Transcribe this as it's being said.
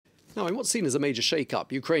Now, in what's seen as a major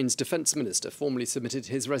shake-up, Ukraine's defence minister formally submitted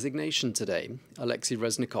his resignation today. Oleksii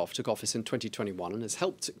Reznikov took office in 2021 and has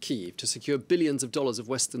helped Kyiv to secure billions of dollars of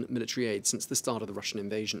Western military aid since the start of the Russian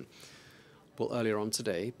invasion. Well, earlier on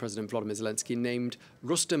today, President Volodymyr Zelenskyy named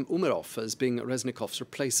Rustem Umerov as being Reznikov's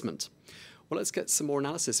replacement. Well, let's get some more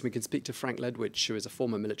analysis. We can speak to Frank Ledwidge, who is a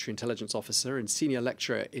former military intelligence officer and senior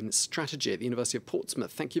lecturer in strategy at the University of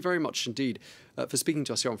Portsmouth. Thank you very much indeed for speaking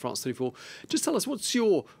to us here on France 34. Just tell us, what's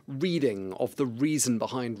your reading of the reason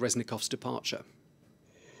behind Reznikov's departure?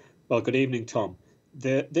 Well, good evening, Tom.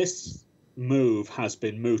 This move has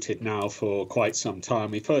been mooted now for quite some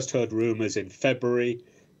time. We first heard rumours in February,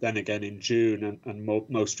 then again in June, and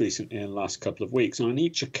most recently in the last couple of weeks. And on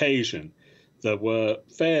each occasion, there were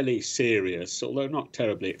fairly serious, although not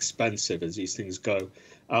terribly expensive as these things go,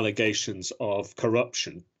 allegations of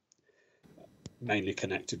corruption, mainly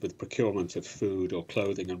connected with procurement of food or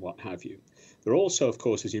clothing and what have you. There are also, of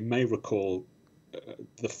course, as you may recall,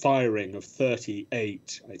 the firing of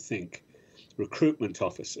 38, I think, recruitment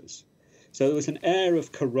officers. So there was an air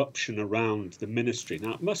of corruption around the ministry.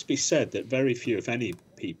 Now, it must be said that very few, if any,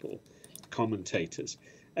 people, commentators,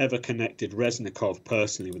 ever connected Reznikov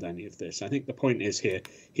personally with any of this. I think the point is here,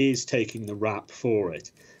 he's taking the rap for it.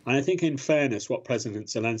 And I think in fairness, what President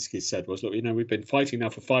Zelensky said was, look, we've been fighting now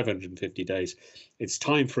for 550 days. It's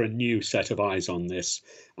time for a new set of eyes on this.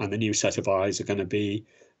 And the new set of eyes are going to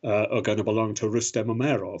belong to Rustem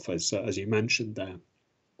Umerov, as you mentioned there.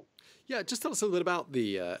 Yeah, just tell us a little bit about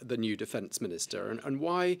the new defence minister and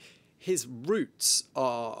why his roots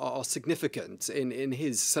are significant in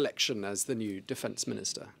his selection as the new defence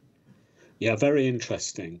minister. Yeah, very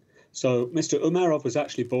interesting. So Mr. Umerov was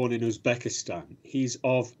actually born in Uzbekistan. He's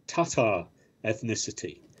of Tatar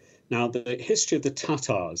ethnicity. Now, the history of the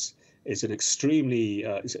Tatars is an extremely,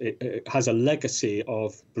 it has a legacy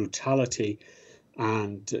of brutality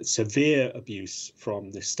and severe abuse from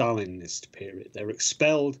the Stalinist period. They're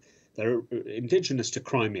expelled, they're indigenous to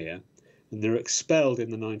Crimea, and they're expelled in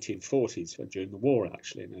the 1940s, during the war,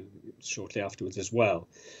 actually, and shortly afterwards as well.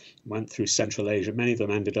 Went through Central Asia. Many of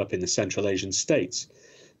them ended up in the Central Asian states.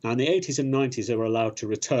 Now, in the 80s and 90s, they were allowed to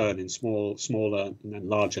return in smaller and then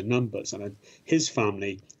larger numbers, and his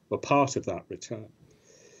family were part of that return.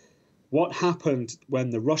 What happened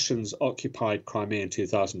when the Russians occupied Crimea in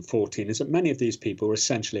 2014 is that many of these people were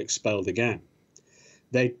essentially expelled again.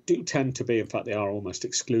 They do tend to be, in fact, they are almost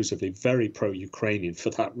exclusively very pro-Ukrainian for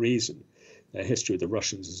that reason. Their history with the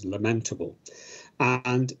Russians is lamentable.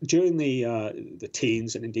 And during the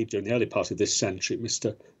teens, and indeed during the early part of this century,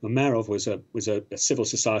 Mr. Umerov was a civil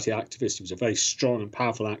society activist. He was a very strong and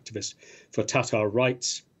powerful activist for Tatar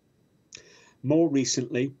rights. More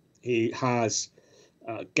recently, he has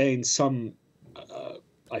gained some,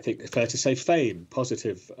 I think fair to say, fame,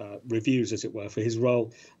 positive reviews, as it were, for his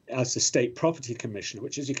role as the State Property Commissioner,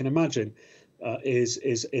 which, as you can imagine,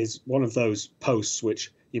 is one of those posts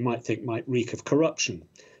which you might think might reek of corruption.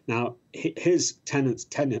 Now, his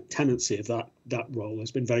tenancy of that role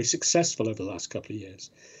has been very successful over the last couple of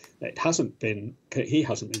years. He hasn't been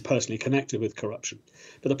personally connected with corruption.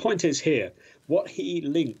 But the point is here, what he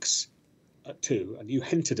links to, and you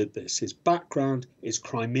hinted at this, his background is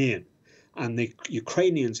Crimean. And the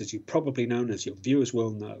Ukrainians, as you probably know, as your viewers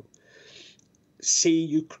will know,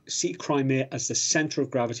 see Crimea as the center of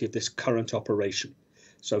gravity of this current operation.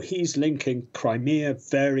 So he's linking Crimea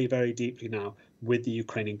very, very deeply now with the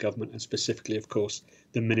Ukrainian government, and specifically, of course,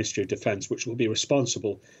 the Ministry of Defence, which will be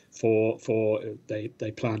responsible for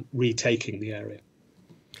they plan retaking the area.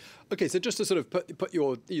 OK, so just to sort of put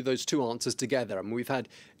those two answers together, I mean, we've had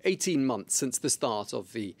 18 months since the start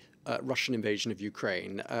of the Russian invasion of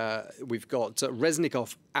Ukraine. We've got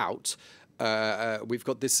Reznikov out. We've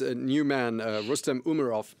got this new man, Rustem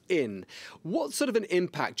Umerov, in. What sort of an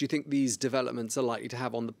impact do you think these developments are likely to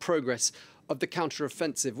have on the progress of the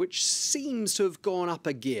counter-offensive, which seems to have gone up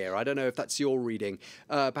a gear? I don't know if that's your reading,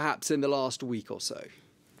 perhaps in the last week or so.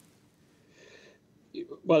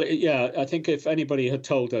 Well, yeah, I think if anybody had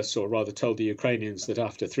told us, or rather told the Ukrainians, that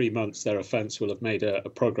after 3 months their offence will have made a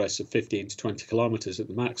progress of 15 to 20 kilometres at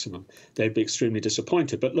the maximum, they'd be extremely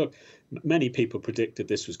disappointed. But look, many people predicted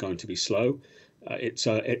this was going to be slow. It's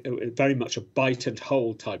very much a bite and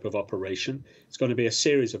hold type of operation. It's going to be a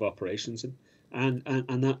series of operations, and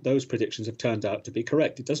that those predictions have turned out to be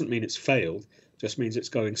correct. It doesn't mean it's failed, it just means it's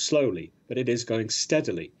going slowly, but it is going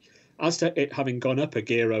steadily. As to it having gone up a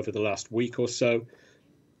gear over the last week or so,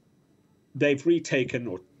 they've retaken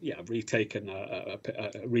a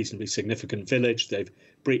reasonably significant village. They've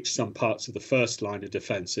breached some parts of the first line of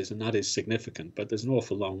defences, and that is significant, but there's an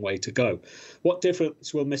awful long way to go. What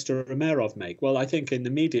difference will Mr. Umerov make? Well, I think in the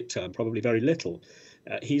immediate term, probably very little,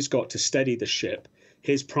 He's got to steady the ship.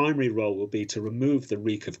 His primary role will be to remove the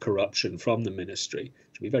reek of corruption from the ministry,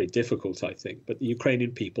 which will be very difficult, I think. But the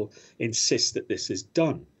Ukrainian people insist that this is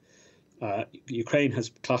done. Ukraine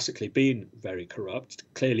has classically been very corrupt.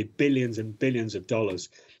 Clearly, billions and billions of dollars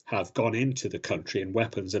have gone into the country in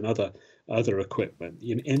weapons and other equipment.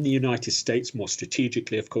 In the United States, more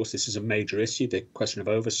strategically, of course, this is a major issue, the question of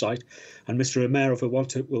oversight. And Mr. Umerov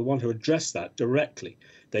will want to address that directly.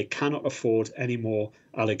 They cannot afford any more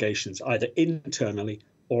allegations, either internally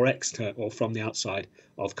or external or from the outside,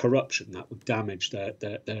 of corruption. That would damage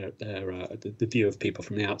the view of people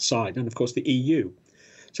from the outside. And of course, the EU.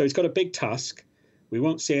 So he's got a big task. We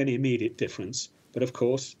won't see any immediate difference. But of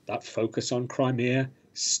course, that focus on Crimea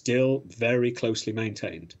still very closely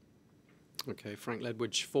maintained. OK, Frank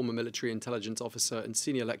Ledwidge, former military intelligence officer and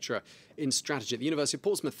senior lecturer in strategy at the University of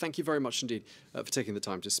Portsmouth. Thank you very much indeed for taking the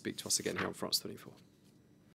time to speak to us again here on France 24.